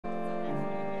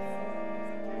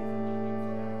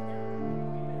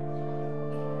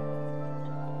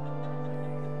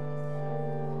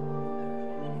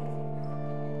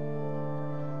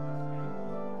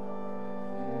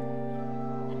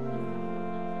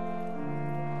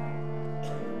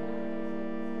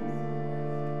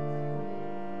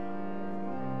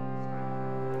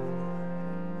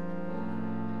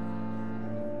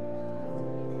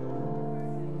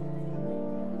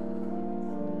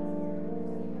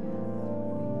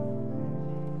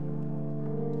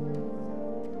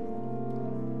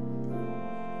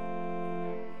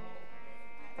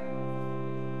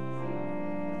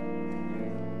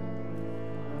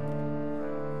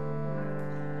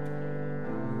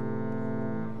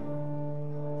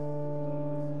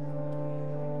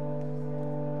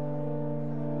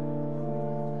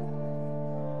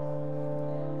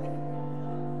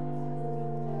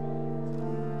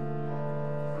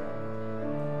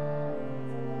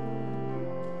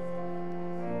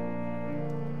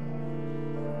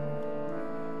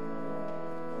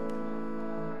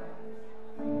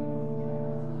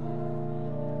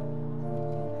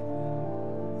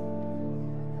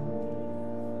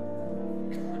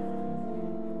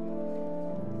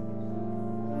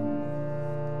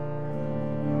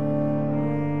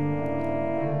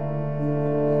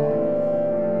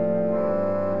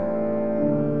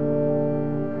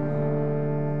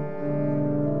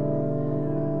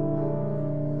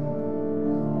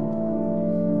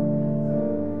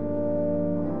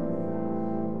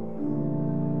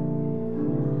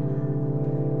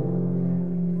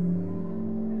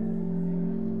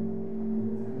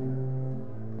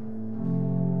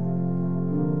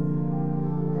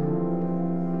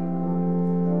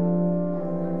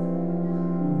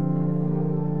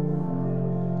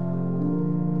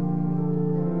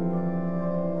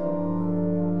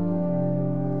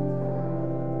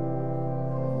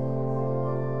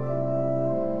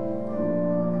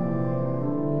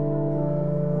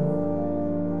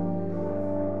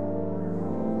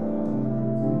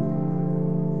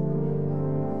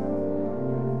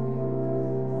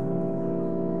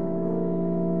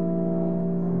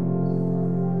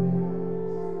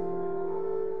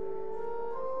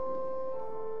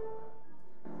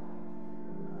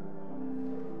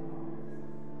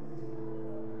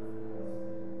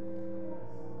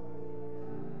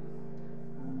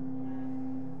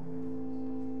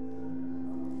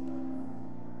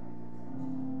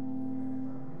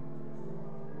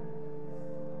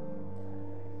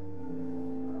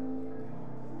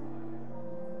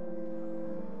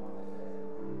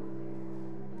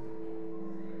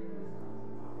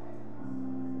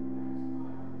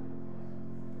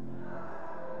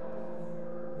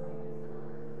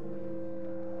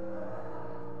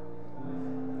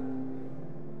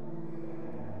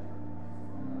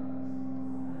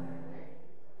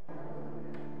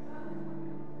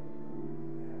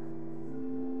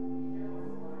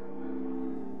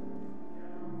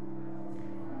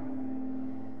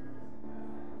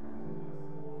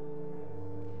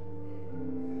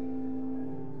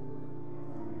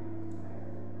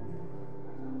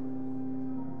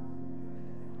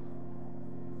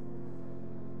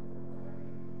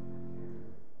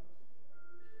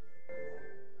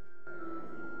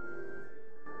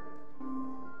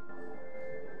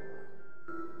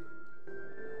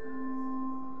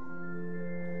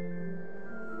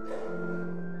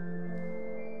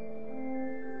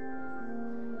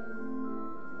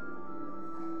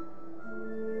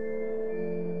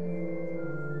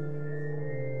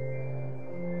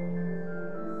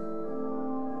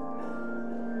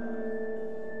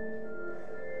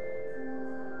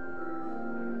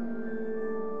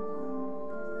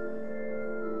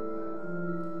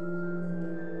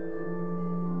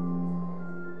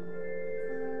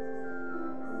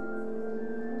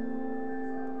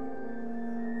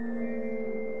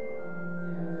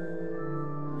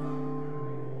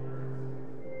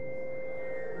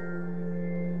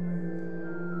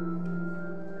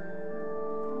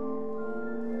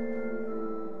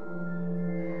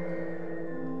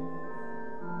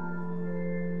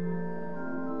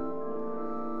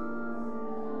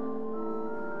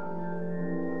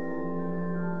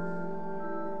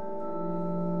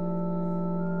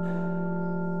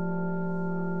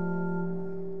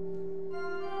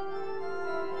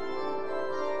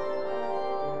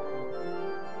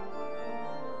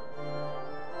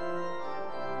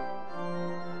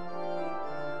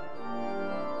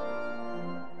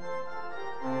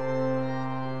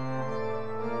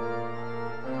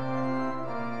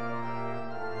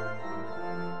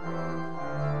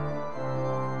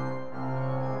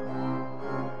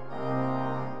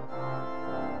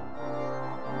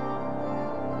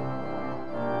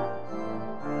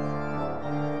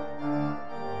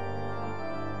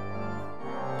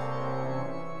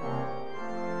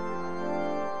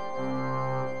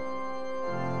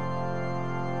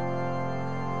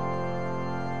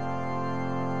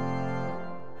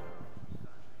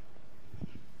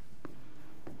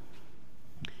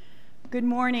Good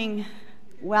morning.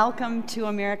 Welcome to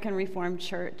American Reformed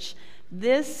Church.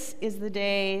 This is the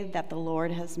day that the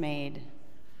Lord has made.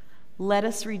 Let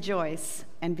us rejoice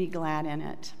and be glad in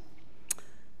it.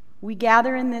 We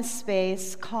gather in this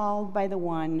space called by the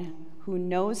one who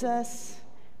knows us,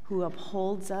 who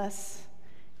upholds us,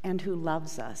 and who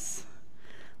loves us.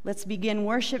 Let's begin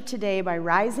worship today by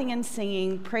rising and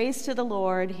singing Praise to the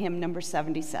Lord, hymn number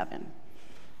 77.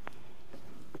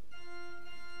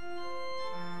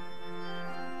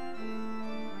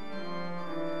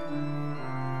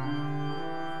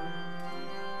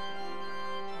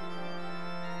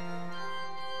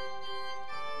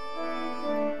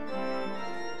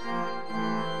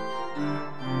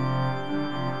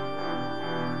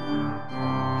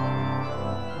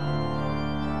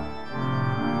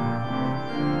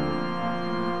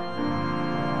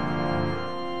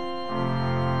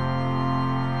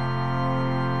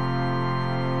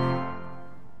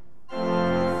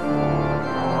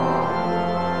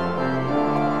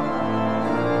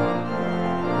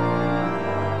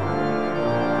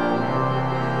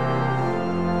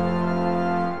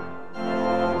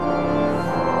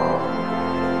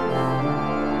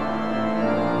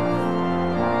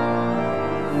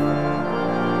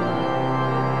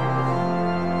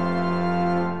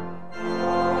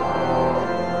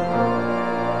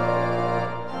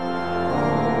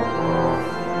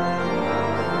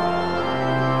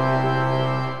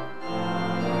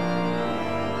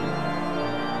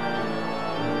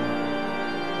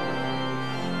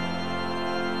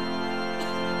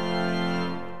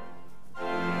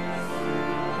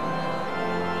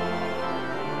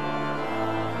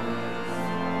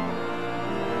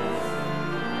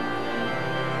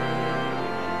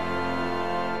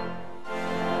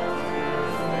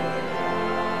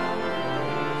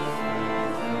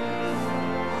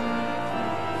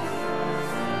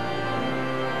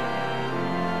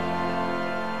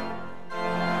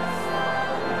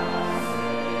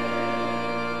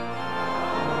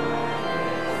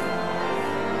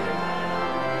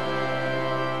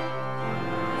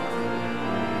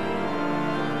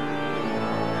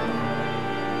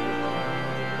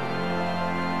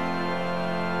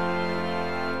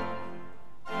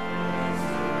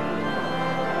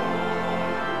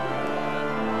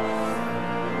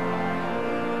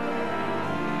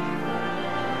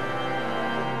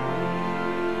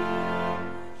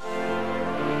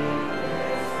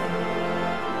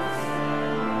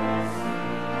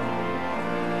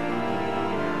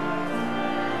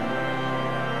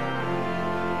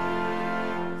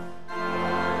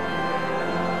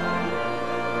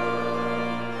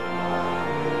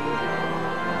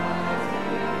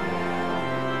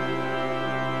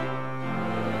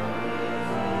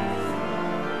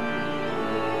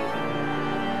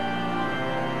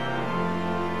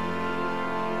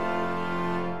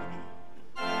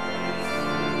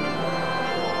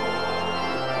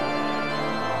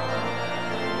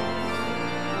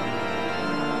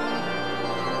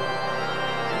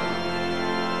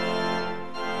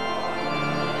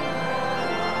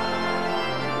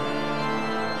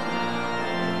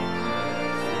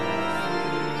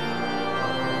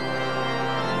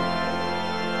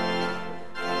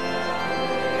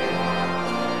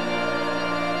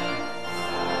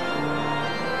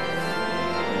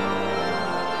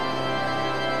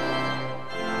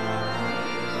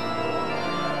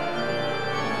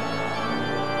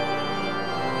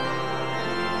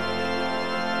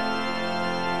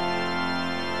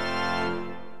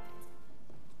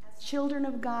 Children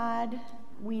of God,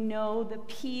 we know the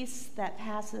peace that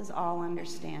passes all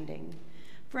understanding.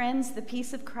 Friends, the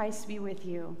peace of Christ be with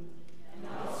you. And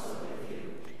also with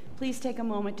you. Please take a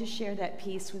moment to share that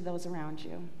peace with those around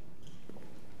you.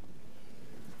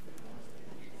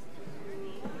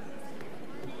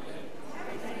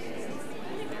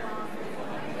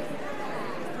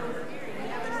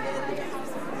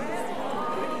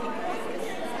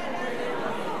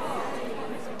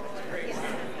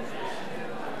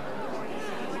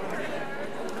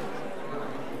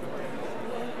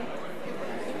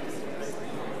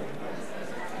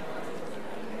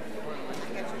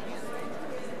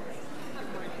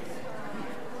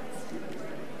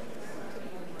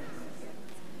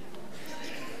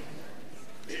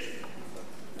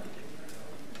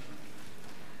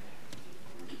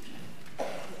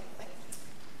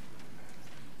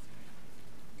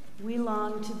 We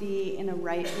long to be in a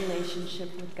right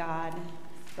relationship with God,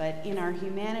 but in our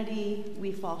humanity,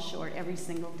 we fall short every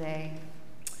single day.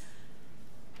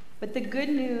 But the good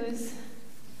news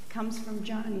comes from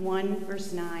John 1,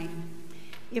 verse 9.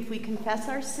 If we confess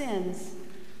our sins,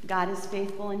 God is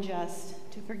faithful and just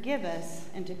to forgive us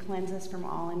and to cleanse us from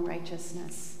all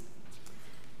unrighteousness.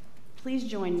 Please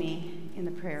join me in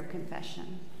the prayer of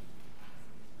confession.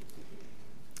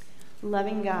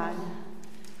 Loving God,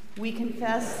 we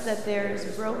confess that there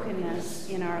is brokenness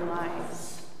in our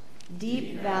lives,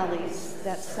 deep valleys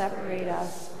that separate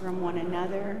us from one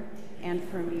another and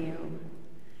from you.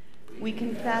 We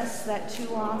confess that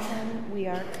too often we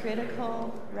are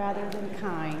critical rather than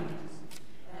kind,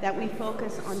 that we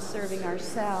focus on serving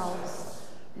ourselves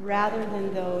rather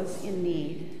than those in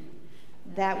need,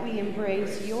 that we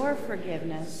embrace your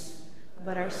forgiveness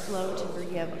but are slow to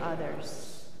forgive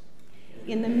others.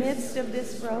 In the midst of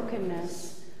this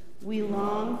brokenness, we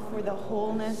long for the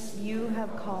wholeness you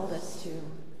have called us to.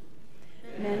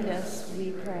 Mend us,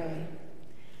 we pray.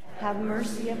 Have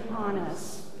mercy upon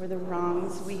us for the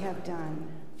wrongs we have done.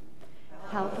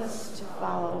 Help us to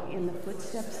follow in the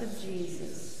footsteps of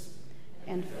Jesus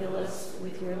and fill us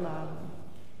with your love.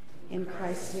 In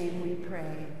Christ's name we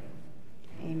pray.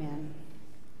 Amen.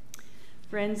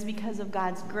 Friends, because of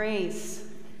God's grace,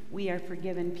 we are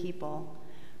forgiven people.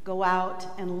 Go out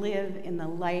and live in the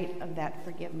light of that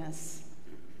forgiveness.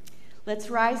 Let's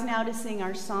rise now to sing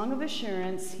our Song of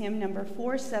Assurance, hymn number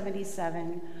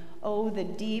 477, Oh, the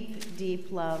Deep,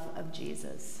 Deep Love of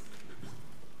Jesus.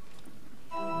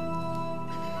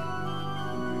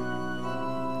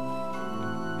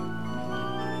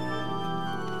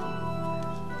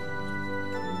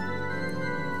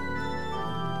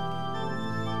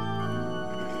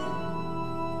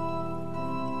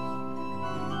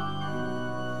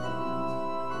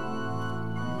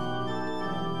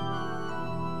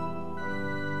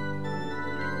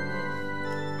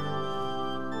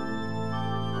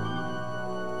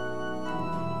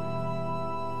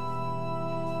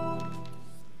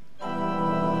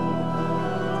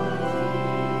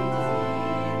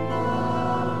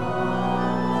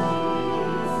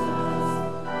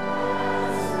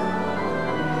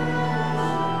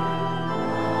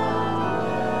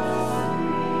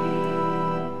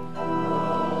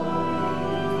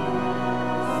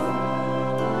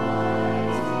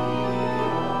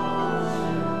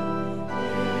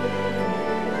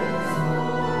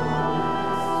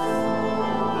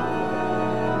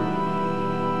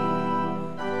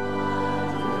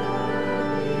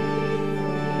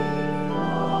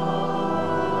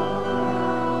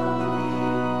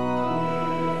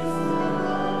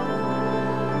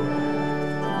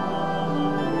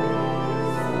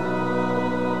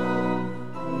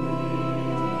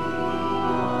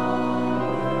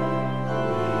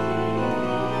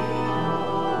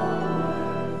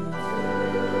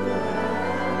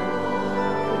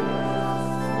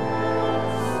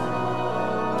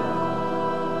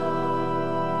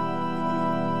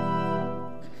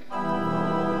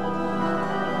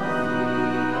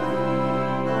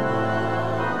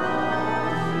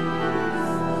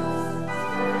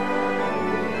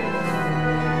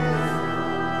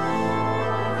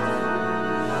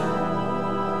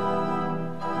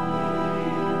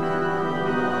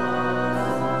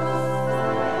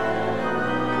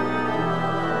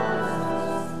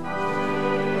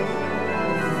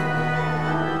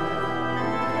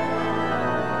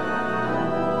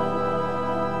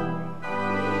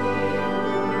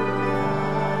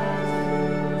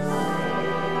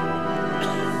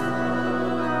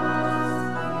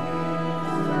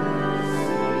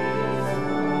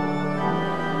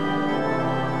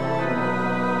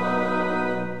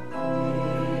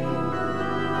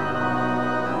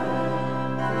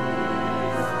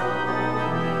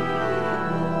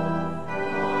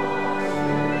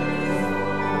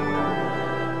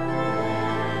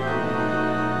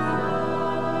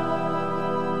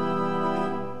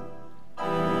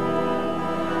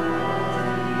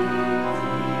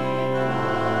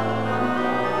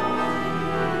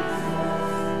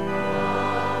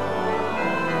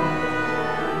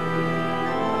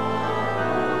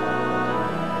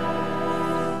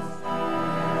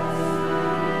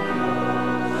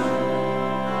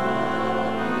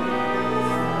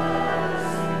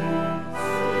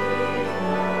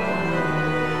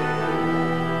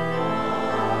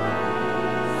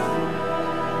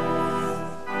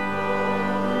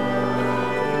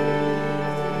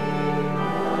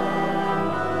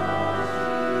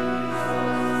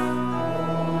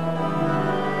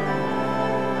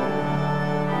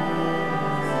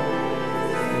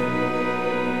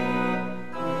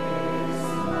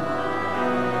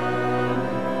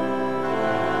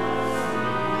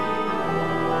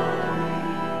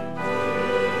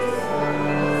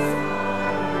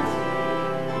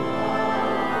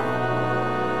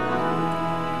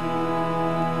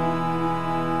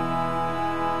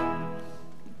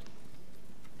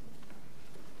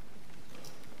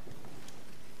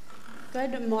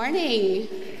 Good morning.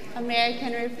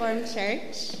 American Reformed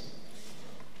Church.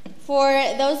 For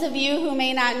those of you who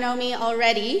may not know me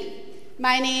already,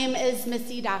 my name is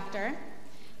Missy Dokter,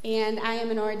 and I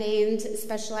am an ordained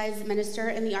specialized minister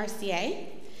in the RCA.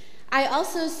 I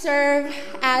also serve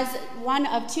as one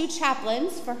of 2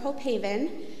 chaplains for Hope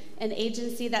Haven, an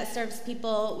agency that serves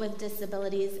people with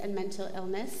disabilities and mental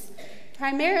illness,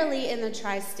 primarily in the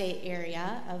tri-state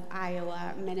area of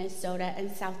Iowa, Minnesota, and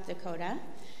South Dakota.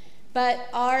 But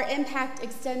our impact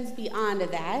extends beyond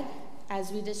that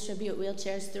as we distribute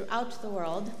wheelchairs throughout the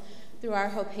world through our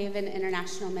Hope Haven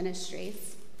International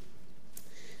Ministries.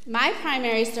 My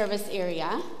primary service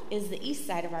area is the east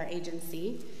side of our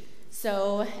agency,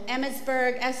 so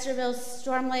Emmitsburg, Estherville,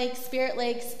 Storm Lake, Spirit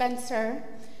Lake, Spencer.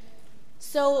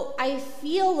 So I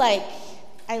feel like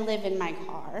I live in my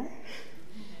car,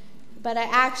 but I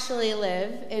actually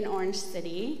live in Orange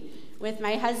City with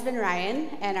my husband Ryan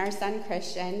and our son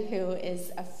Christian, who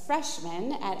is a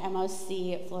freshman at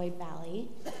MOC Floyd Valley.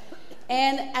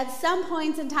 And at some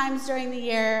points and times during the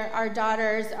year, our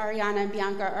daughters Ariana and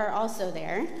Bianca are also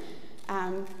there.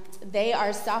 They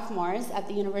are sophomores at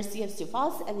the University of Sioux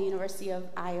Falls and the University of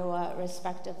Iowa,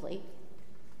 respectively.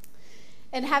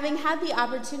 And having had the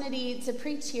opportunity to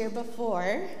preach here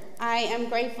before, I am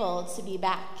grateful to be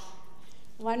back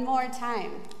one more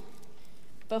time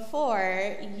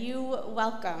before you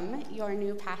welcome your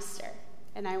new pastor.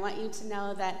 And I want you to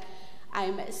know that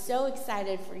I'm so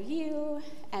excited for you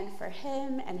and for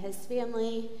him and his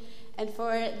family and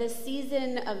for the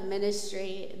season of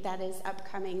ministry that is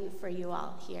upcoming for you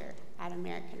all here at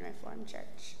American Reformed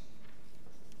Church.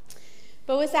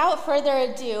 But without further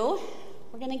ado,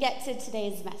 we're going to get to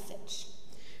today's message,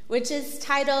 which is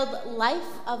titled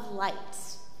Life of Light.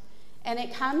 And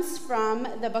it comes from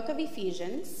the book of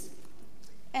Ephesians.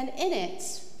 And in it,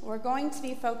 we're going to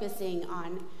be focusing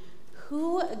on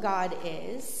who God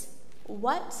is,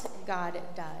 what God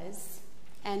does,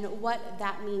 and what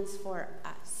that means for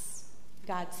us,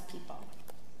 God's people.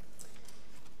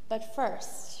 But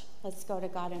first, let's go to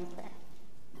God in prayer.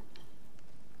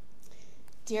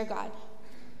 Dear God,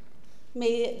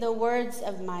 may the words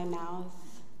of my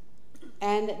mouth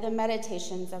and the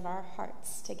meditations of our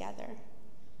hearts together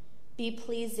be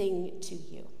pleasing to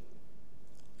you,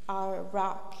 our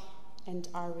rock and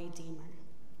our redeemer.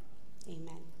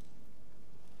 Amen.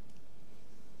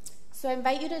 So I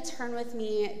invite you to turn with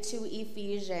me to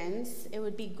Ephesians. It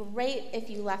would be great if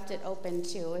you left it open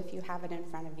too, if you have it in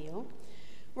front of you.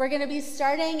 We're going to be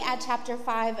starting at chapter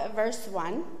 5, verse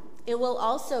 1. It will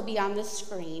also be on the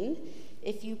screen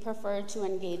if you prefer to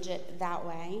engage it that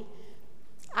way.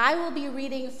 I will be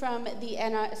reading from the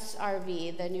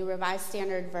NSRV, the New Revised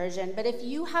Standard Version, but if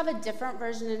you have a different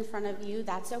version in front of you,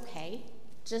 that's okay.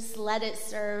 Just let it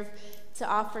serve to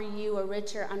offer you a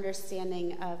richer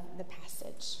understanding of the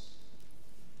passage.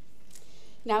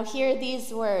 Now hear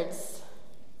these words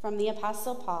from the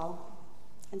Apostle Paul,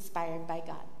 inspired by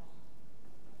God.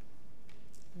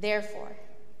 Therefore,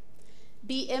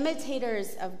 be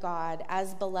imitators of God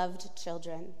as beloved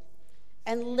children,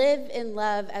 and live in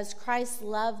love as Christ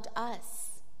loved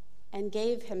us and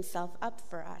gave himself up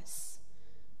for us,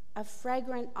 a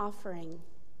fragrant offering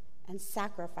and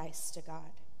sacrifice to God.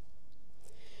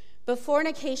 But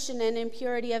fornication and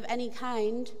impurity of any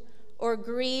kind, or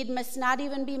greed, must not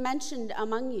even be mentioned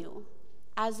among you,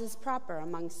 as is proper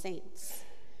among saints.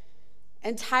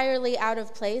 Entirely out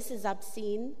of place is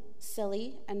obscene,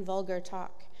 silly, and vulgar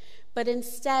talk, but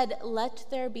instead let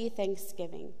there be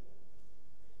thanksgiving.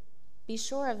 Be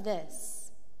sure of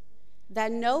this,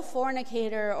 that no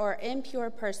fornicator or impure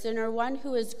person or one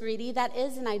who is greedy, that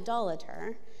is an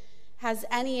idolater, has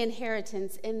any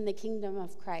inheritance in the kingdom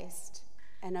of Christ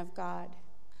and of God.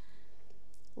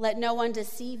 Let no one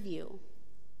deceive you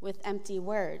with empty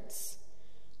words,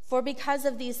 for because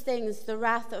of these things the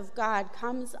wrath of God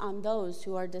comes on those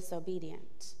who are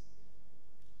disobedient.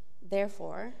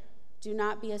 Therefore, do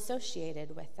not be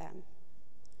associated with them.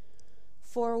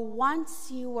 For once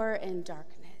you were in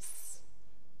darkness,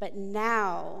 but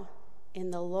now in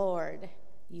the Lord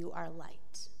you are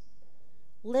light.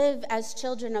 Live as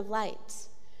children of light,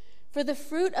 for the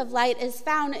fruit of light is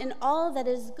found in all that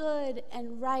is good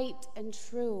and right and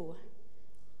true.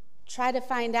 Try to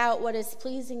find out what is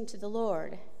pleasing to the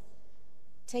Lord.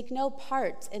 Take no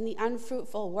part in the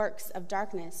unfruitful works of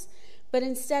darkness, but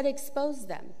instead expose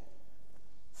them,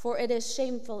 for it is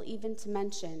shameful even to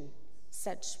mention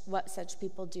what such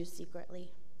people do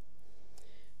secretly.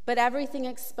 But everything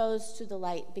exposed to the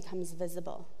light becomes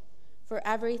visible, for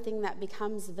everything that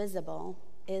becomes visible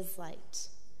is light.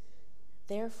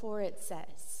 Therefore it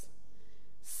says,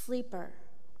 sleeper,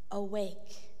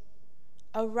 awake,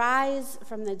 arise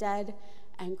from the dead,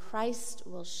 and Christ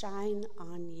will shine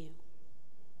on you.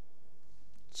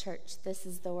 Church, this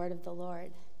is the word of the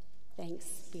Lord. Thanks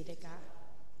be to God.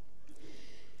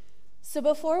 So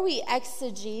before we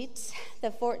exegete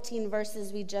the 14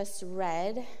 verses we just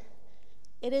read,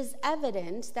 it is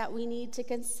evident that we need to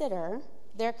consider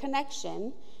their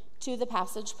connection to the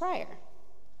passage prior.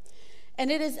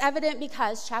 And it is evident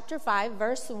because chapter 5,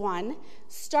 verse 1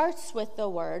 starts with the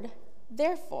word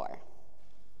therefore.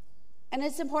 And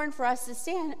it's important for us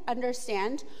to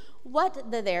understand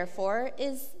what the therefore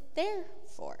is there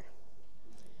for.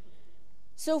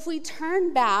 So if we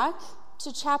turn back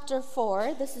to chapter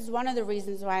 4, this is one of the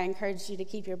reasons why I encourage you to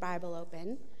keep your Bible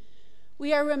open.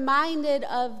 We are reminded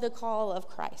of the call of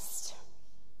Christ,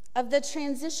 of the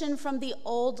transition from the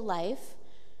old life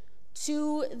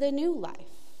to the new life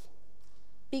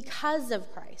because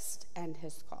of Christ and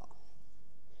his call.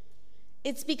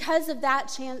 It's because of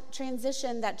that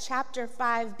transition that chapter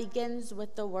 5 begins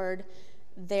with the word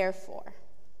therefore.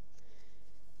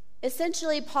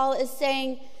 Essentially, Paul is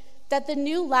saying that the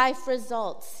new life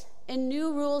results in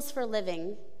new rules for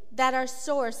living that are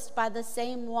sourced by the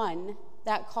same one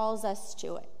that calls us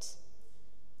to it.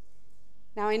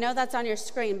 Now, I know that's on your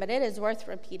screen, but it is worth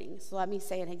repeating, so let me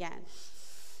say it again.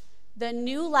 The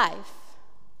new life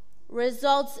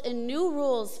results in new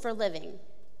rules for living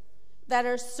that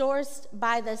are sourced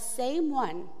by the same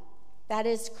one, that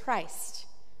is Christ,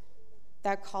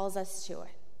 that calls us to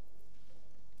it.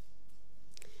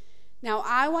 Now,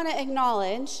 I want to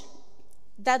acknowledge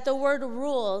that the word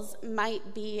rules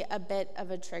might be a bit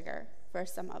of a trigger for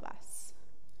some of us.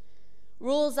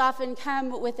 Rules often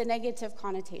come with a negative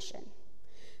connotation.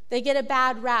 They get a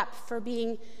bad rap for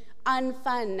being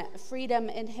unfun,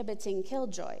 freedom-inhibiting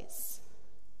killjoys.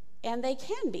 And they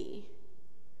can be,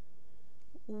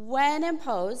 when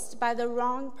imposed by the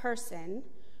wrong person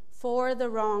for the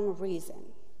wrong reason.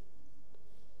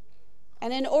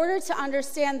 And in order to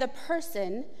understand the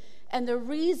person and the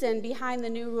reason behind the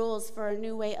new rules for a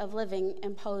new way of living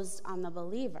imposed on the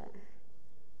believer,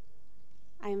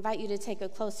 I invite you to take a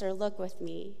closer look with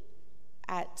me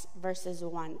at verses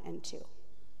 1 and 2.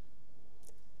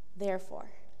 Therefore,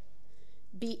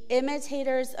 be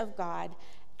imitators of God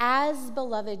as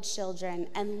beloved children,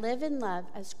 and live in love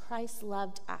as Christ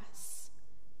loved us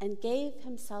and gave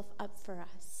himself up for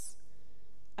us,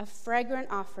 a fragrant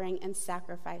offering and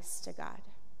sacrifice to God.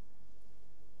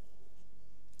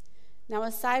 Now,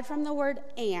 aside from the word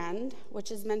and, which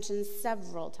is mentioned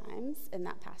several times in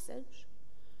that passage,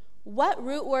 what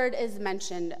root word is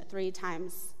mentioned 3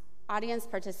 times? Audience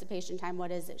participation time, what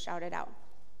is it? Shout it out.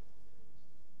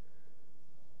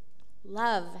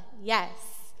 Love, yes.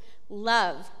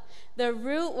 Love. The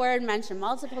root word mentioned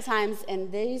multiple times in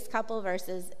these couple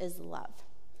verses is love.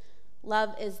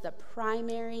 Love is the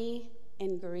primary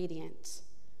ingredient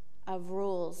of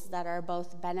rules that are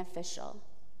both beneficial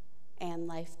and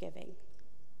life-giving.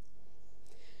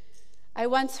 I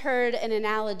once heard an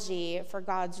analogy for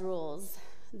God's rules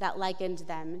that likened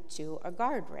them to a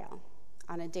guardrail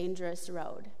on a dangerous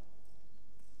road.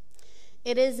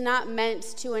 It is not meant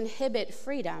to inhibit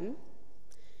freedom.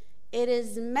 It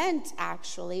is meant,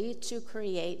 actually, to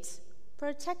create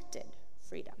protected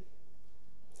freedom.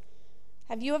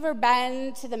 Have you ever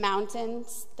been to the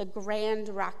mountains, the Grand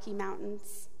Rocky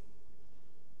Mountains?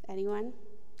 Anyone?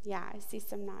 Yeah, I see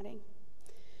some nodding.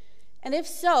 And if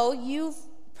so, you've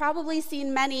probably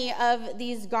seen many of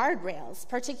these guardrails,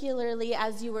 particularly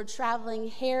as you were traveling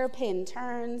hairpin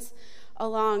turns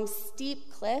along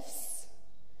steep cliffs.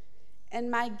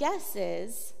 And my guess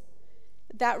is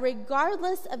that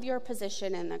regardless of your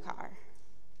position in the car,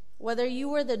 whether you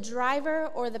were the driver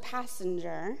or the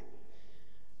passenger,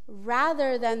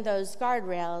 rather than those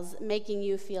guardrails making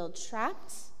you feel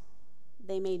trapped,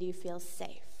 they made you feel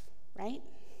safe, right?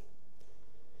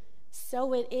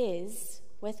 So it is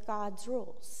with God's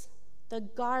rules, the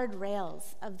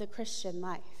guardrails of the Christian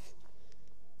life.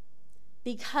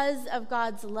 Because of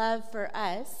God's love for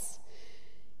us,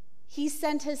 he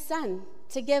sent his son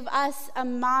to give us a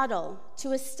model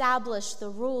to establish the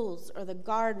rules or the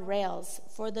guardrails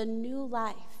for the new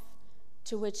life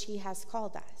to which he has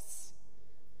called us.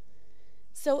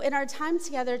 So in our time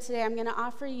together today, I'm going to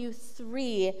offer you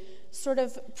 3 sort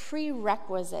of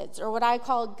prerequisites, or what I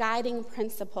call guiding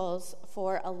principles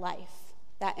for a life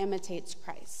that imitates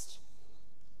Christ.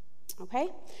 Okay?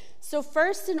 So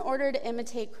first, in order to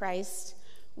imitate Christ,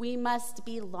 we must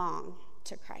belong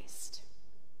to Christ.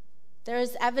 There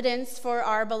is evidence for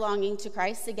our belonging to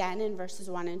Christ, again, in verses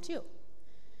 1 and 2.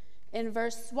 In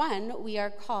verse 1, we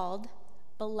are called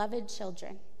beloved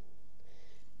children.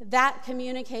 That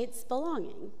communicates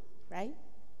belonging, right?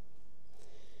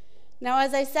 Now,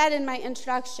 as I said in my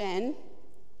introduction,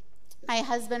 My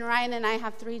husband Ryan and I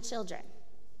have 3 children.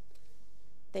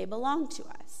 They belong to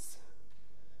us.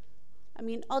 I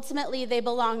mean, ultimately, they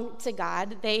belong to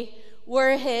God. They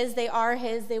were His, they are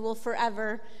His, they will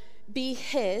forever be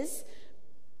His,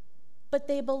 but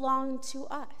they belong to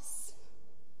us.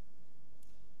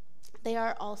 They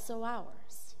are also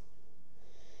ours.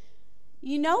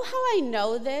 You know how I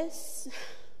know this?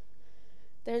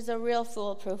 There's a real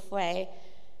foolproof way.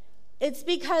 It's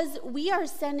because we are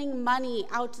sending money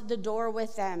out the door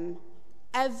with them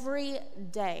every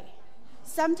day,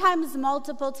 sometimes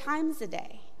multiple times a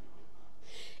day.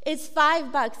 It's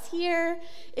 $5 here,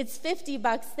 it's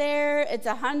 $50 there, it's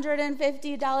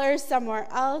 $150 somewhere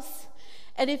else.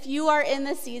 And if you are in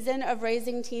the season of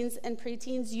raising teens and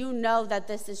preteens, you know that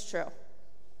this is true.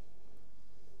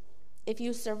 If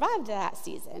you survived that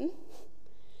season,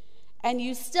 and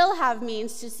you still have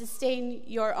means to sustain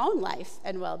your own life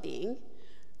and well-being,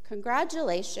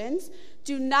 congratulations.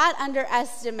 Do not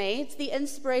underestimate the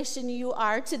inspiration you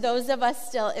are to those of us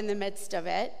still in the midst of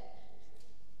it.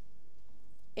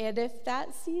 And if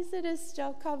that season is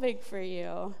still coming for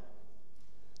you,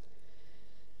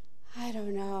 I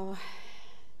don't know.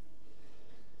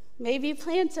 Maybe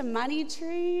plant a money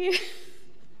tree.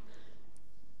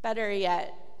 Better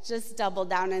yet, just double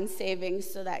down in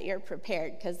savings so that you're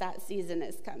prepared, because that season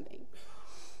is coming.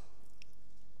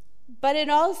 But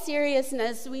in all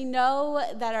seriousness, we know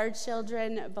that our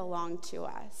children belong to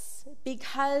us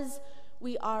because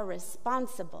we are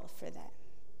responsible for them.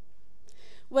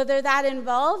 Whether that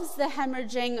involves the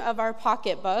hemorrhaging of our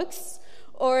pocketbooks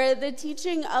or the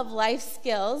teaching of life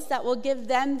skills that will give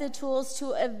them the tools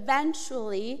to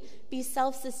eventually be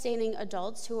self-sustaining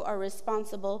adults who are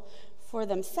responsible for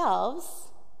themselves,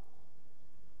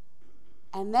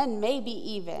 and then maybe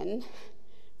even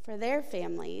for their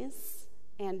families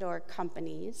and or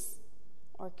companies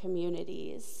or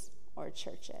communities or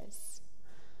churches.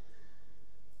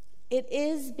 It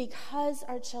is because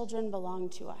our children belong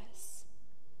to us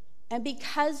and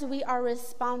because we are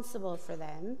responsible for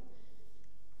them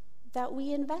that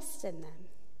we invest in them.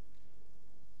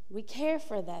 We care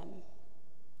for them.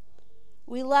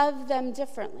 We love them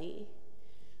differently,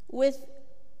 with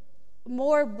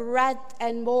more breadth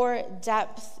and more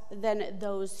depth than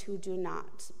those who do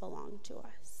not belong to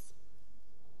us.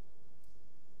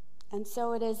 And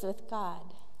so it is with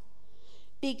God.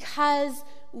 Because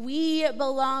we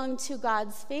belong to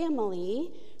God's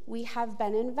family, we have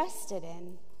been invested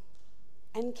in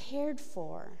and cared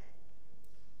for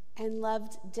and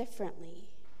loved differently,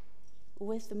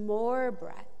 with more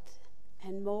breadth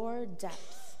and more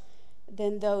depth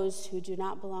than those who do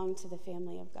not belong to the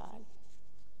family of God.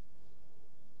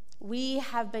 We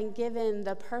have been given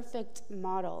the perfect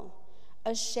model,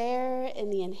 a share in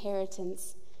the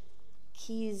inheritance,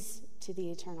 keys to the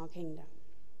eternal kingdom.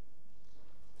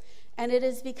 And it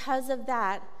is because of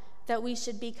that that we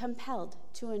should be compelled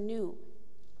to a new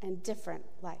and different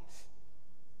life.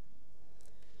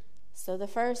 So the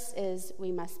first is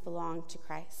we must belong to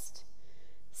Christ.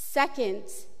 Second,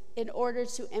 in order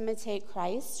to imitate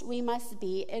Christ, we must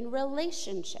be in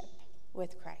relationship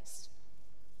with Christ.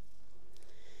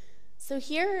 So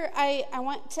here I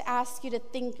want to ask you to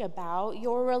think about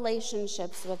your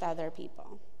relationships with other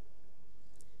people.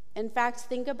 In fact,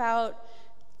 think about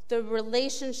the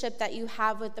relationship that you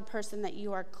have with the person that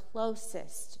you are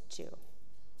closest to.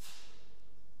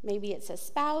 Maybe it's a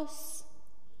spouse,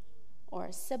 or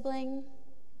a sibling,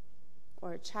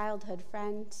 or a childhood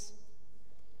friend.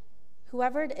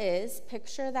 Whoever it is,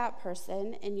 picture that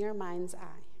person in your mind's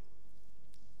eye.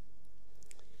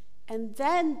 And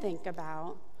then think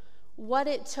about what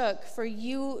it took for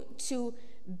you to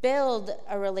build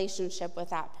a relationship with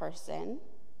that person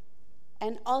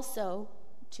and also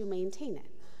to maintain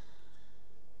it.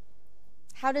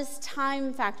 How does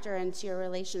time factor into your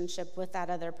relationship with that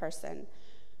other person?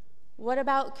 What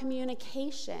about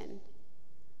communication?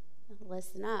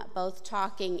 Listen up, both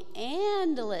talking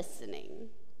and listening.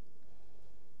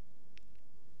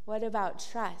 What about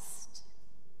trust,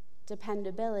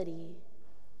 dependability,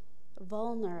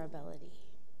 vulnerability?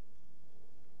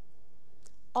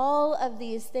 All of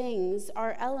these things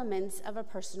are elements of a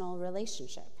personal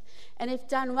relationship. And if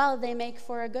done well, they make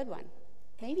for a good one,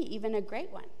 maybe even a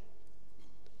great one.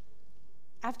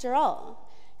 After all,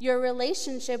 your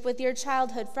relationship with your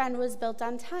childhood friend was built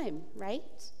on time, right?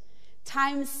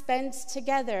 Time spent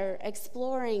together,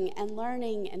 exploring and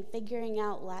learning and figuring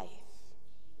out life.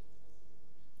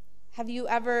 Have you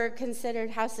ever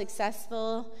considered how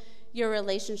successful your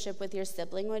relationship with your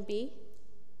sibling would be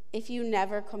if you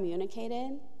never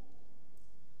communicated,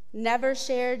 never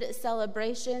shared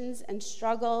celebrations and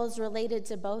struggles related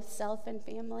to both self and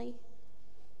family?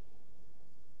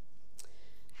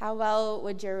 How well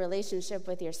would your relationship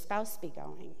with your spouse be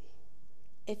going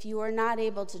if you were not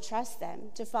able to trust them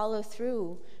to follow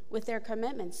through with their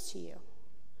commitments to you,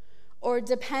 or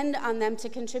depend on them to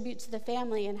contribute to the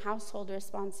family and household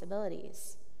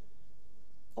responsibilities,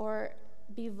 or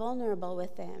be vulnerable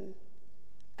with them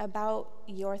about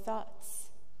your thoughts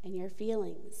and your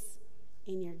feelings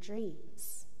and your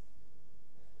dreams?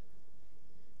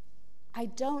 I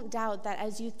don't doubt that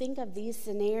as you think of these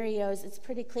scenarios, it's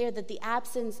pretty clear that the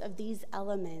absence of these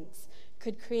elements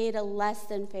could create a less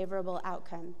than favorable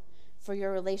outcome for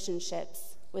your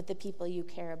relationships with the people you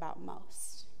care about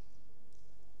most.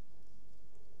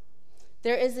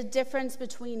 There is a difference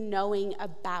between knowing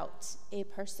about a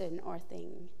person or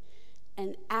thing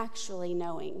and actually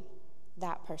knowing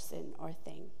that person or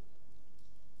thing.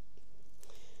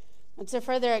 And to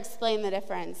further explain the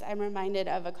difference, I'm reminded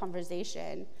of a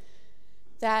conversation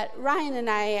that Ryan and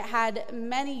I had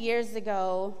many years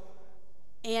ago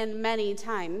and many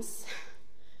times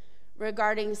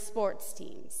regarding sports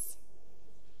teams.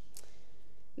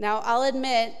 Now, I'll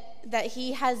admit that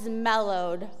he has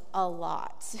mellowed a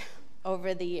lot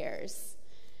over the years.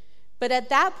 But at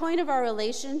that point of our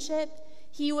relationship,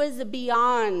 he was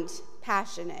beyond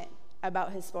passionate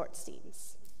about his sports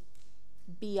teams.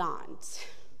 Beyond.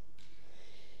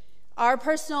 Our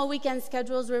personal weekend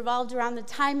schedules revolved around the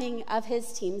timing of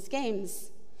his team's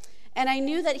games. And I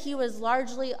knew that he was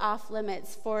largely off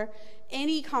limits for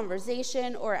any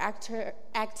conversation or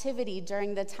activity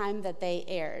during the time that they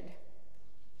aired.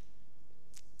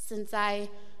 Since I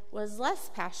was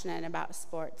less passionate about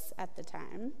sports at the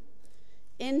time,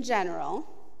 in general,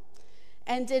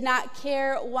 and did not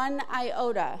care one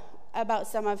iota about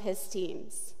some of his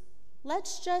teams,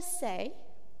 let's just say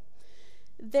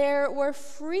there were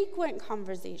frequent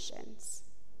conversations,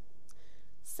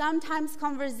 sometimes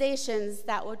conversations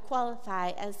that would qualify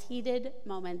as heated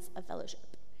moments of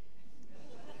fellowship.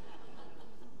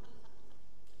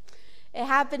 It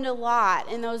happened a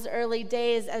lot in those early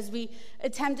days as we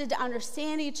attempted to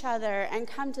understand each other and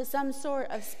come to some sort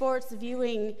of sports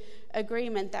viewing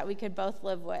agreement that we could both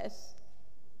live with.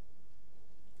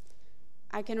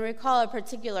 I can recall a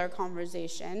particular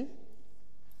conversation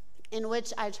in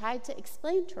which I tried to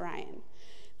explain to Ryan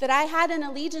that I had an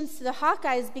allegiance to the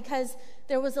Hawkeyes because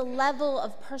there was a level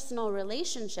of personal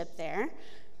relationship there,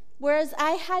 whereas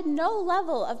I had no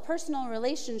level of personal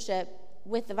relationship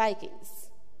with the Vikings,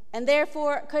 and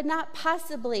therefore could not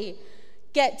possibly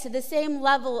get to the same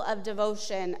level of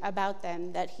devotion about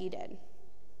them that he did.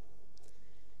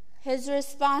 His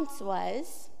response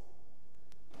was,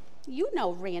 "You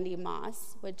know Randy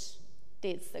Moss," which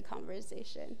dates the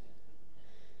conversation.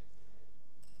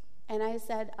 And I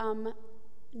said,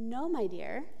 "No, my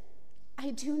dear,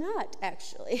 I do not,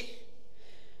 actually."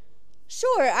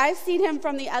 Sure, I've seen him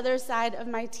from the other side of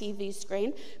my TV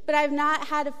screen, but I've not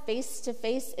had a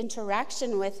face-to-face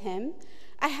interaction with him.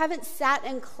 I haven't sat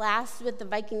in class with the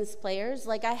Vikings players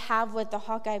like I have with the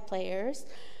Hawkeye players.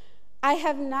 I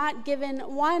have not given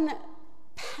one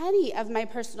penny of my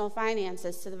personal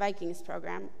finances to the Vikings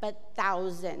program, but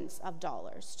thousands of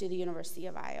dollars to the University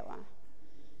of Iowa.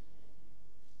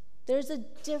 There's a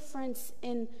difference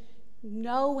in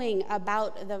knowing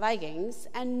about the Vikings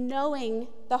and knowing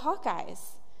the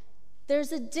Hawkeyes.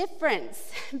 There's a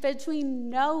difference between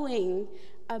knowing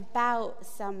about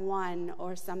someone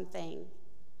or something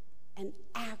and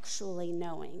actually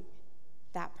knowing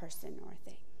that person or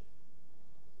thing.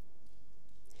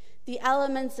 The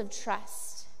elements of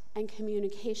trust and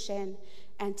communication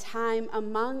and time,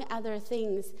 among other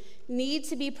things, need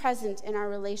to be present in our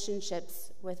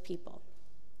relationships with people.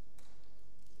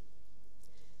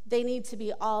 They need to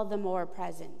be all the more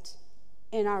present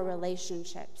in our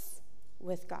relationships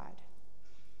with God.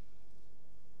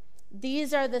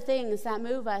 These are the things that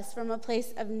move us from a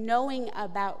place of knowing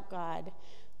about God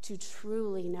to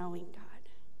truly knowing God.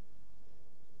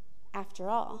 After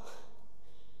all,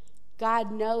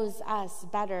 God knows us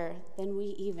better than we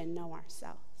even know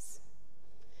ourselves.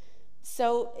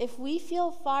 So if we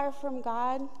feel far from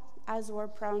God, as we're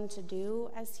prone to do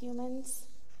as humans,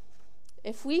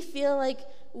 if we feel like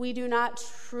we do not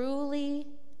truly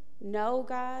know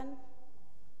God,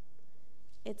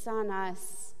 it's on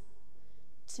us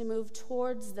to move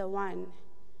towards the one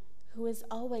who is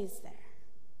always there,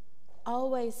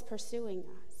 always pursuing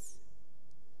us.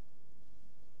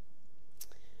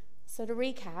 So to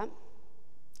recap,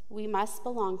 we must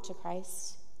belong to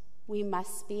Christ. We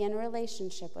must be in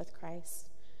relationship with Christ.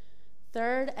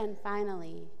 Third and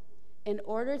finally, in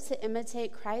order to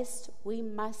imitate Christ, we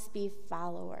must be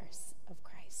followers of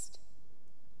Christ.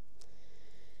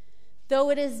 Though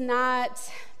it is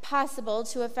not possible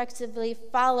to effectively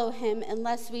follow him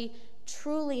unless we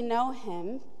truly know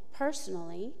him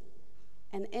personally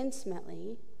and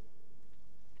intimately,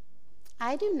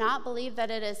 I do not believe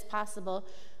that it is possible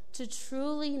to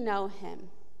truly know him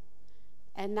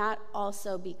and not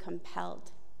also be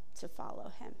compelled to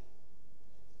follow him.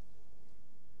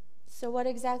 So what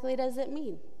exactly does it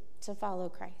mean to follow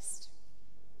Christ?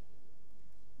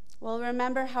 Well,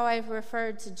 remember how I've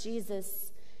referred to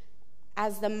Jesus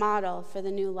as the model for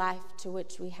the new life to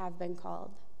which we have been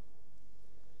called.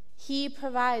 He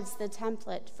provides the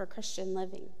template for Christian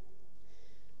living.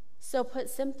 So put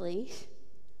simply,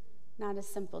 not as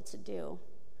simple to do,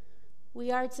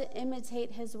 we are to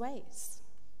imitate his ways.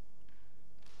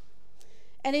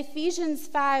 And Ephesians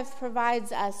 5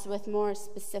 provides us with more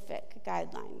specific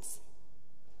guidelines.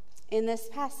 In this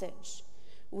passage,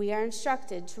 we are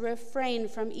instructed to refrain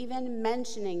from even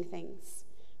mentioning things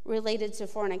related to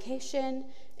fornication,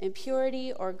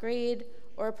 impurity, or greed,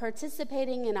 or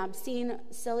participating in obscene,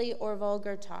 silly, or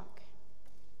vulgar talk.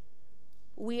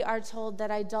 We are told that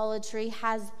idolatry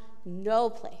has no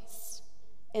place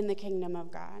in the kingdom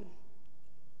of God.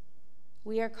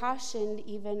 We are cautioned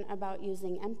even about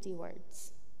using empty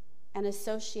words and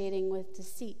associating with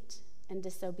deceit and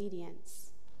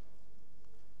disobedience.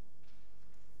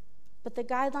 But the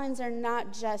guidelines are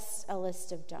not just a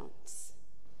list of don'ts.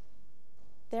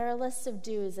 They're a list of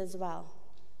do's as well.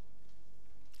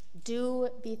 Do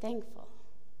be thankful.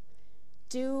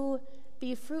 Do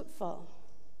be fruitful.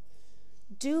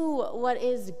 Do what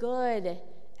is good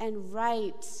and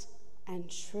right and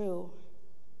true.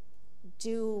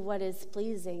 Do what is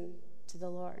pleasing to the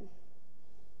Lord.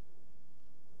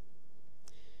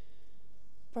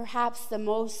 Perhaps the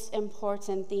most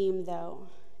important theme, though,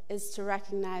 is to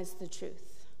recognize the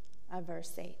truth of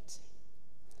verse 8.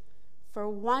 For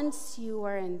once you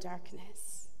were in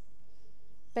darkness,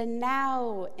 but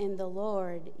now in the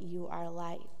Lord you are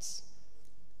light.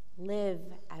 Live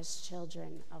as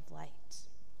children of light.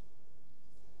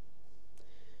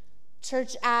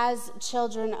 Church, as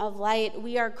children of light,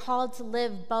 we are called to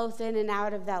live both in and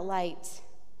out of that light.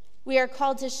 We are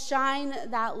called to shine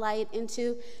that light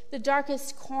into the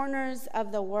darkest corners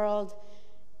of the world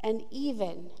and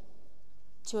even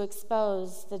to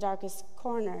expose the darkest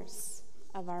corners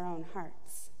of our own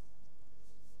hearts.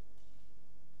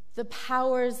 The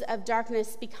powers of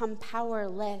darkness become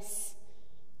powerless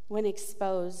when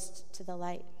exposed to the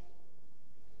light.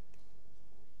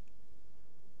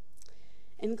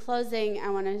 In closing, I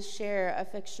want to share a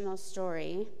fictional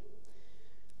story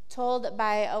told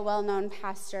by a well-known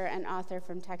pastor and author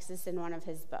from Texas in one of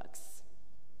his books.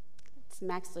 It's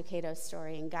Max Lucado's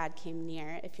story, and God Came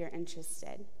Near, if you're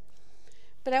interested.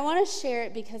 But I want to share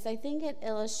it because I think it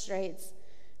illustrates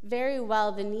very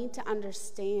well the need to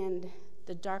understand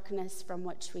the darkness from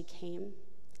which we came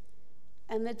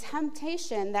and the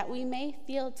temptation that we may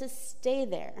feel to stay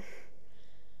there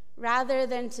rather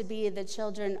than to be the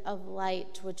children of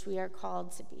light which we are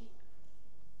called to be.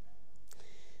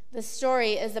 The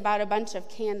story is about a bunch of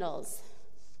candles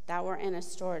that were in a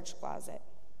storage closet.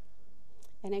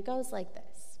 And it goes like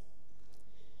this.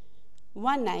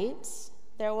 One night,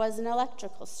 there was an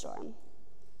electrical storm,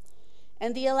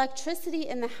 and the electricity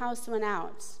in the house went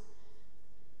out.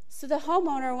 So the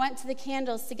homeowner went to the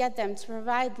candles to get them to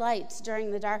provide light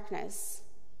during the darkness.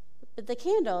 But the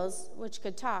candles, which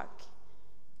could talk,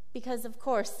 because of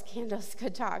course candles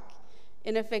could talk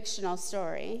in a fictional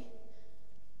story,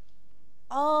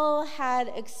 all had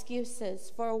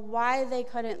excuses for why they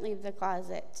couldn't leave the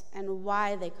closet and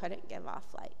why they couldn't give off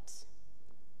light.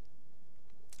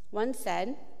 One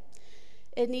said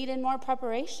it needed more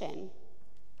preparation.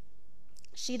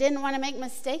 She didn't want to make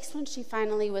mistakes when she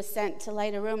finally was sent to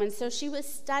light a room, and so she was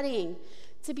studying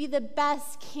to be the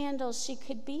best candle she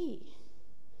could be.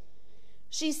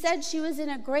 She said she was in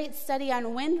a great study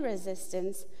on wind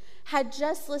resistance, had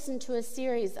just listened to a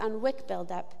series on wick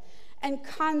buildup and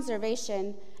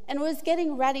conservation, and was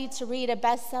getting ready to read a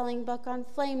best-selling book on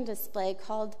flame display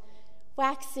called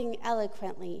Waxing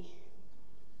Eloquently.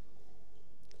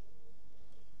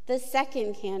 The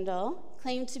second candle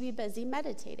claimed to be busy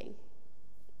meditating.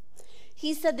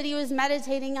 He said that he was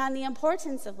meditating on the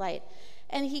importance of light,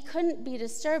 and he couldn't be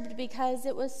disturbed because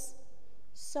it was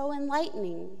so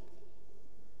enlightening.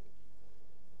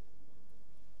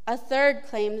 A third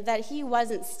claimed that he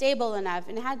wasn't stable enough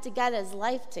and had to get his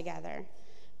life together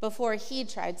before he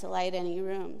tried to light any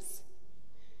rooms.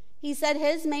 He said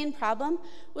his main problem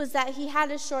was that he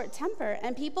had a short temper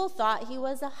and people thought he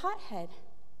was a hothead.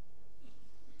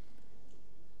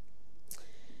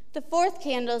 The fourth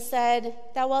candle said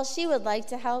that while she would like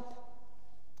to help,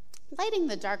 lighting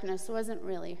the darkness wasn't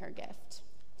really her gift.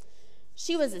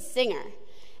 She was a singer,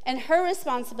 and her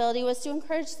responsibility was to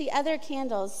encourage the other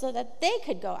candles so that they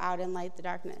could go out and light the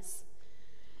darkness.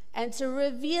 And to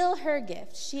reveal her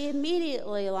gift, she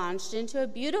immediately launched into a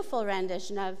beautiful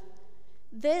rendition of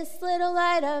 "This Little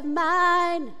Light of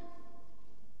Mine."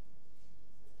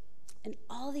 And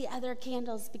all the other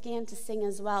candles began to sing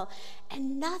as well,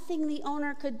 and nothing the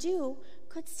owner could do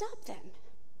could stop them.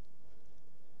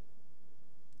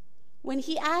 When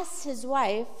he asked his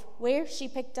wife where she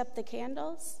picked up the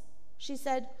candles, she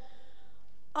said,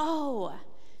 "Oh,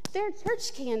 they're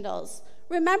church candles.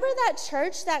 Remember that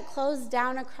church that closed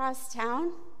down across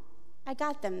town? I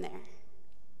got them there."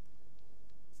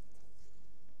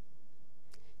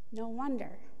 No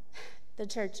wonder the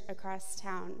church across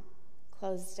town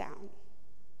closed down.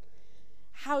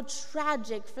 How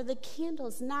tragic for the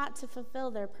candles not to fulfill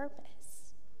their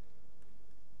purpose.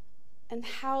 And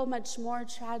how much more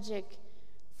tragic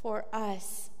for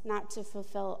us not to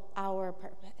fulfill our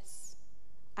purpose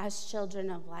as children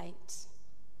of light.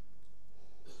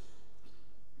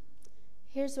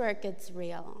 Here's where it gets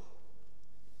real.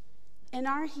 In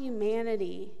our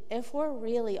humanity, if we're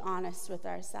really honest with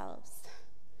ourselves,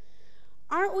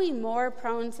 aren't we more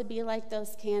prone to be like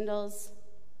those candles?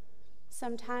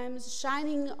 Sometimes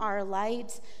shining our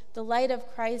light, the light of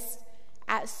Christ,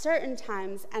 at certain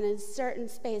times and in certain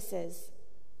spaces,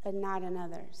 but not in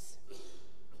others.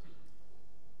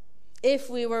 If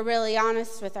we were really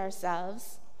honest with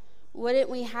ourselves, wouldn't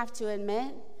we have to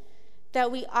admit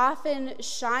that we often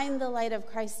shine the light of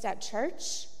Christ at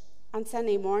church on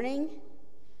Sunday morning,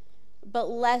 but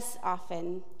less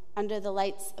often under the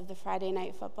lights of the Friday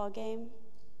night football game?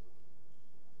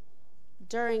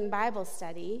 During Bible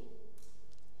study,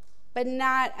 but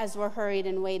not as we're hurried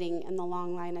and waiting in the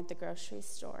long line at the grocery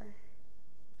store.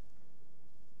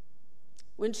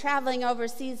 When traveling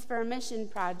overseas for a mission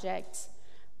project,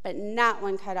 but not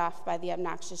when cut off by the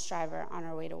obnoxious driver on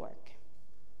our way to work.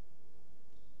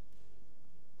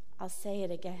 I'll say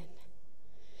it again.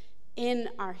 In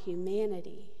our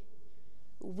humanity,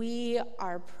 we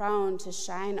are prone to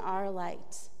shine our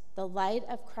light, the light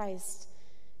of Christ,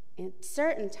 in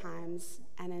certain times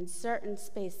and in certain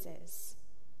spaces,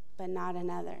 but not in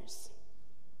others.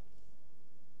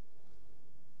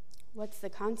 What's the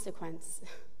consequence?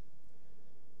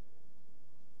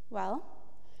 Well,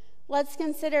 let's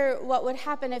consider what would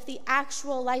happen if the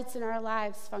actual lights in our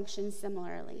lives functioned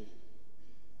similarly.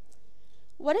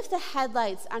 What if the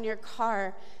headlights on your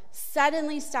car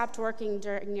suddenly stopped working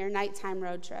during your nighttime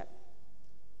road trip?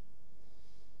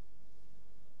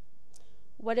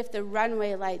 What if the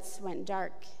runway lights went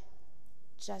dark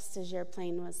just as your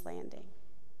plane was landing?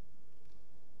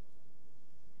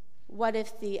 What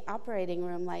if the operating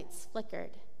room lights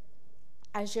flickered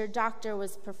as your doctor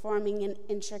was performing an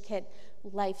intricate,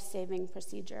 life-saving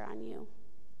procedure on you?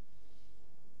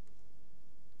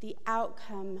 The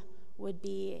outcome would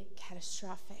be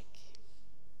catastrophic.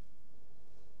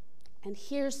 And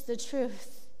here's the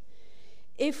truth.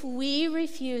 If we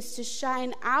refuse to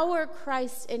shine our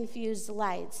Christ-infused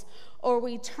lights, or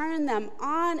we turn them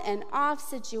on and off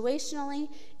situationally,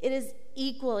 it is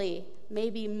equally,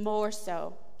 maybe more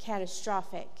so,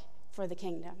 catastrophic for the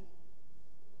kingdom.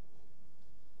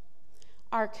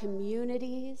 Our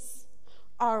communities,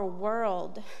 our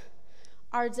world,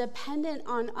 are dependent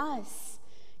on us,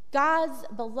 God's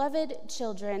beloved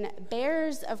children,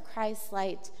 bearers of Christ's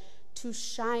light, to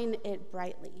shine it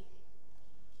brightly.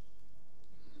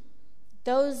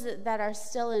 Those that are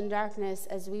still in darkness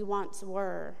as we once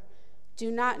were do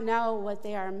not know what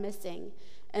they are missing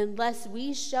unless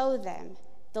we show them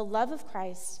the love of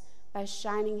Christ by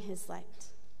shining his light.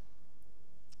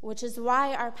 Which is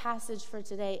why our passage for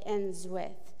today ends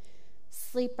with,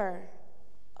 "Sleeper,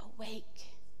 awake.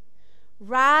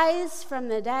 Rise from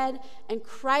the dead, and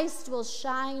Christ will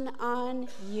shine on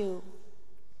you."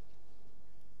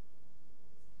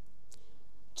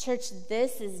 Church,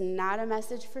 this is not a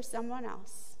message for someone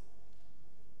else.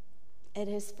 It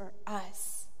is for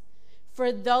us.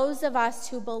 For those of us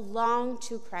who belong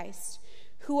to Christ,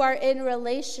 who are in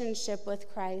relationship with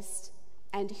Christ,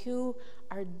 and who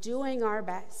are doing our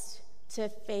best to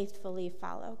faithfully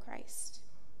follow Christ.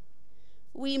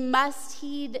 We must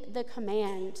heed the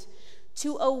command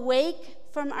to awake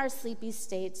from our sleepy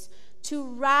states, to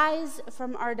rise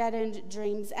from our dead-end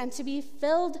dreams, and to be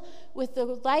filled with the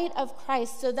light of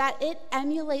Christ so that it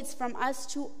emulates from us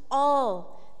to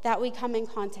all that we come in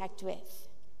contact with.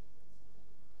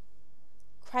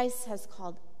 Christ has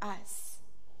called us,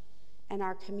 and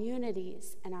our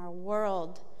communities and our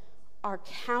world are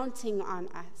counting on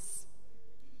us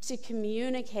to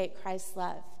communicate Christ's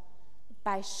love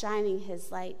by shining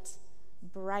his light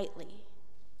brightly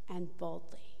and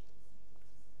boldly.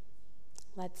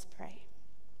 Let's pray.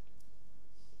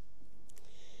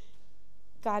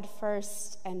 God,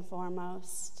 first and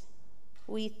foremost,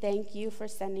 we thank you for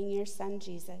sending your Son,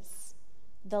 Jesus,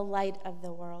 the light of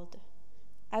the world,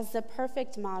 as the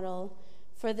perfect model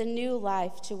for the new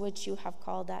life to which you have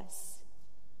called us.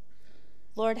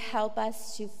 Lord, help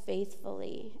us to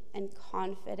faithfully and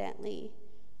confidently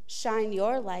shine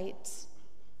your light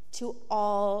to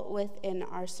all within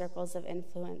our circles of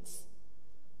influence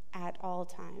at all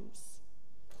times.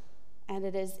 And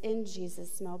it is in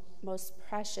Jesus' most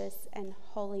precious and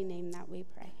holy name that we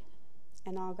pray.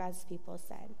 And all God's people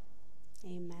said,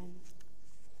 amen.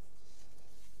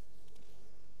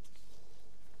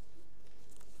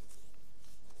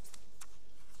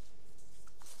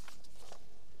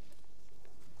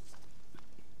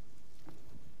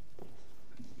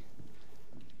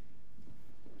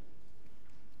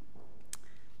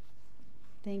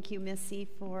 Thank you, Missy,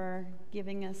 for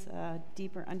giving us a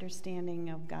deeper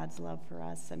understanding of God's love for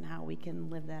us and how we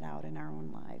can live that out in our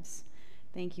own lives.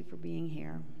 Thank you for being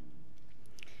here.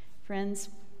 Friends,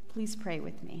 please pray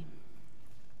with me.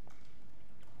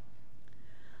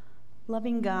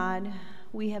 Loving God,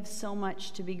 we have so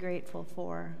much to be grateful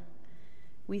for.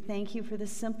 We thank you for the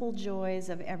simple joys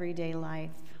of everyday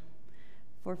life,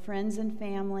 for friends and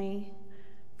family,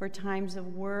 for times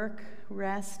of work,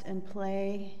 rest, and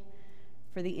play,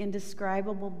 for the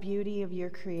indescribable beauty of your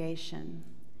creation.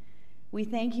 We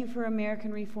thank you for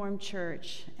American Reformed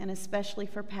Church, and especially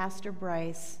for Pastor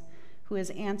Bryce, who has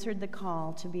answered the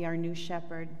call to be our new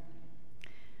shepherd.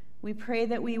 We pray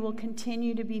that we will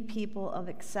continue to be people of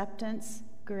acceptance,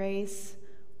 grace,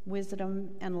 wisdom,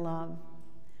 and love,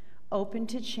 open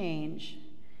to change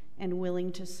and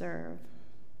willing to serve.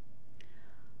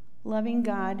 Loving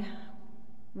God,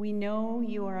 we know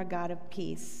you are a God of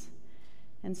peace.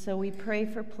 And so we pray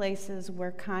for places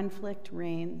where conflict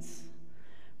reigns,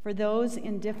 for those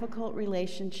in difficult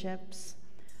relationships,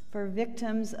 for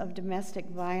victims of domestic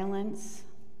violence,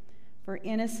 for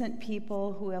innocent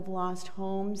people who have lost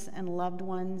homes and loved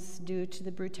ones due to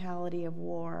the brutality of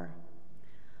war.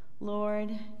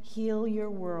 Lord, heal your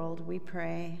world, we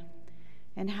pray,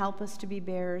 and help us to be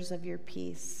bearers of your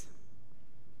peace.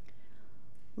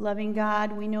 Loving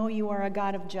God, we know you are a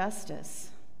God of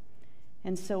justice.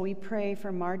 And so we pray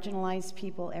for marginalized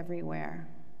people everywhere,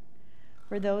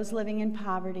 for those living in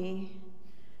poverty,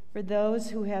 for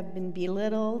those who have been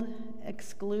belittled,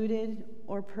 excluded,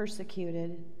 or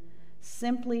persecuted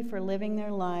simply for living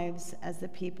their lives as the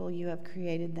people you have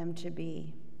created them to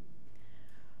be.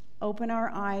 Open our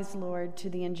eyes, Lord, to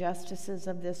the injustices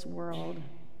of this world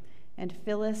and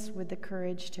fill us with the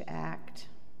courage to act.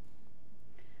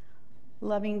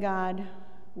 Loving God,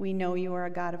 we know you are a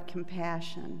God of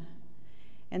compassion.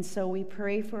 And so we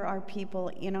pray for our people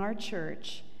in our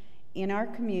church, in our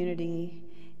community,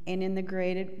 and in the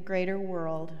greater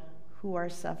world who are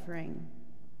suffering.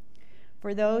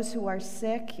 For those who are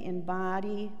sick in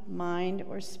body, mind,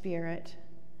 or spirit.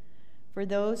 For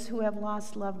those who have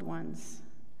lost loved ones.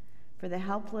 For the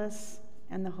helpless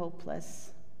and the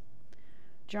hopeless.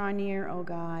 Draw near, O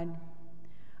God.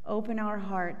 Open our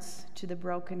hearts to the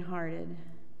brokenhearted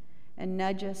and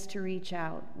nudge us to reach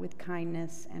out with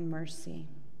kindness and mercy.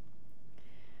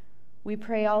 We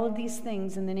pray all of these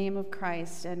things in the name of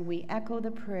Christ, and we echo the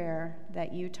prayer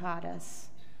that you taught us.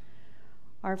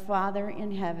 Our Father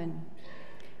in heaven,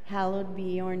 hallowed be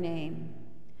your name.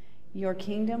 Your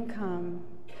kingdom come,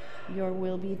 your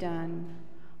will be done,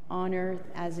 on earth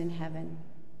as in heaven.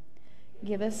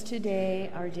 Give us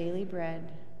today our daily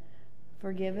bread.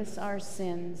 Forgive us our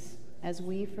sins as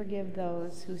we forgive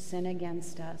those who sin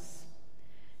against us.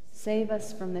 Save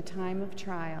us from the time of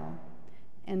trial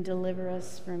and deliver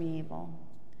us from evil.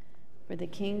 For the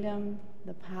kingdom,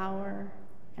 the power,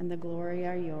 and the glory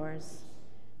are yours,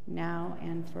 now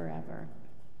and forever.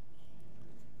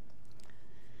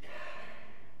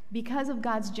 Because of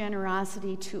God's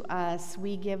generosity to us,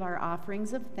 we give our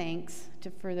offerings of thanks to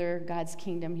further God's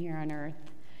kingdom here on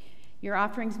earth. Your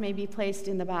offerings may be placed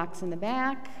in the box in the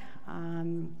back.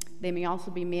 They may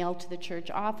also be mailed to the church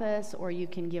office, or you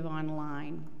can give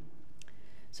online.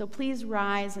 So please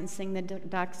rise and sing the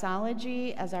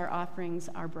doxology as our offerings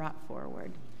are brought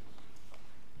forward.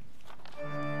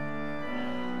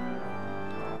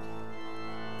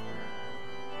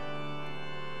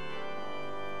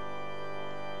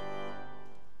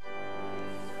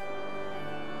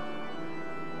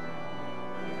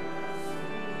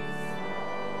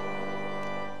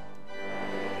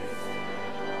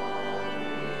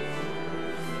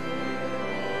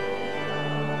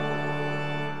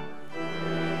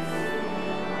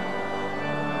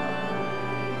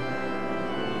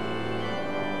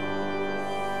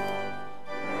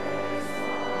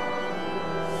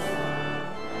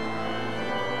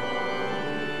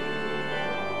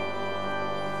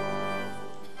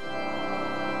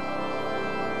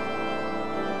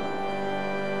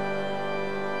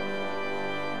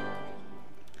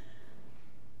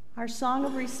 Our song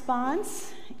of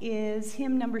response is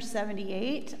hymn number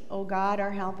 78, O God, Our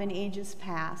Help in Ages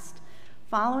Past.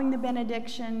 Following the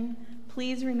benediction,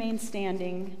 please remain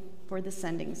standing for the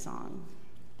sending song.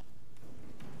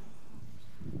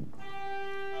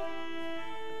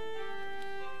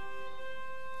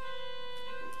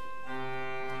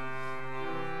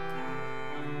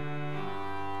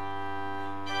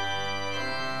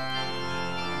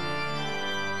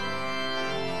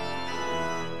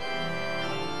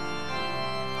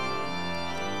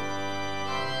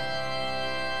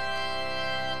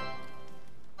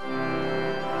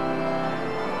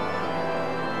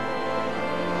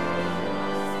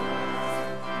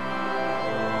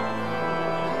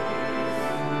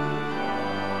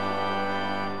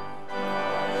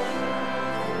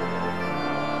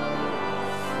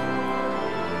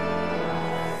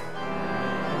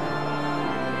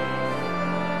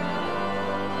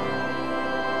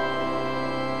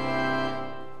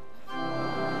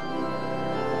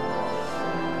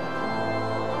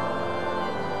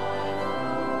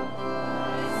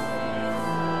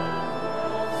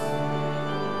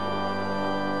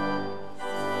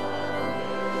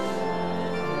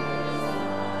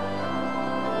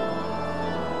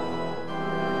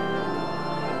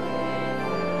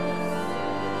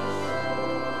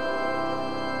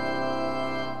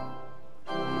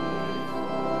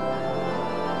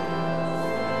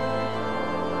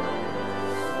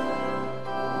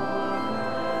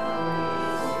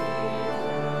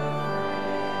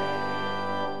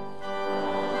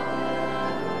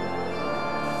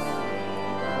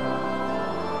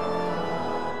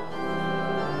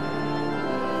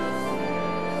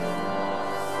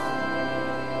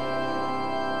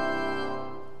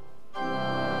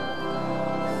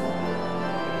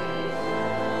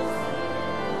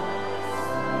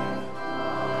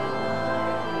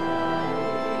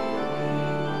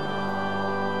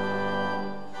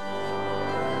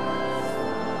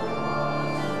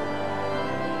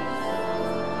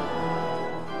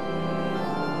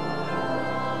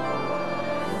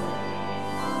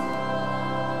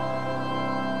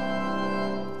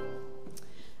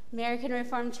 American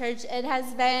Reformed Church, it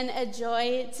has been a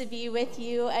joy to be with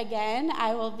you again.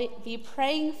 I will be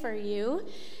praying for you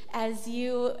as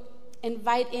you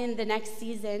invite in the next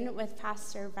season with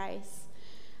Pastor Bryce.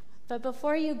 But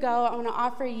before you go, I want to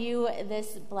offer you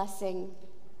this blessing.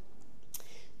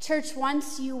 Church,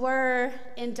 once you were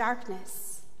in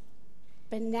darkness,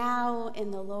 but now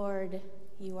in the Lord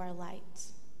you are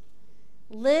light.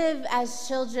 Live as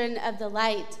children of the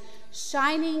light,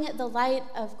 shining the light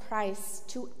of Christ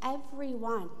to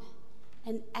everyone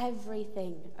and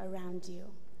everything around you.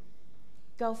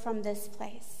 Go from this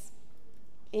place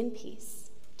in peace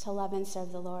to love and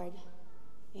serve the Lord.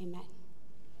 Amen.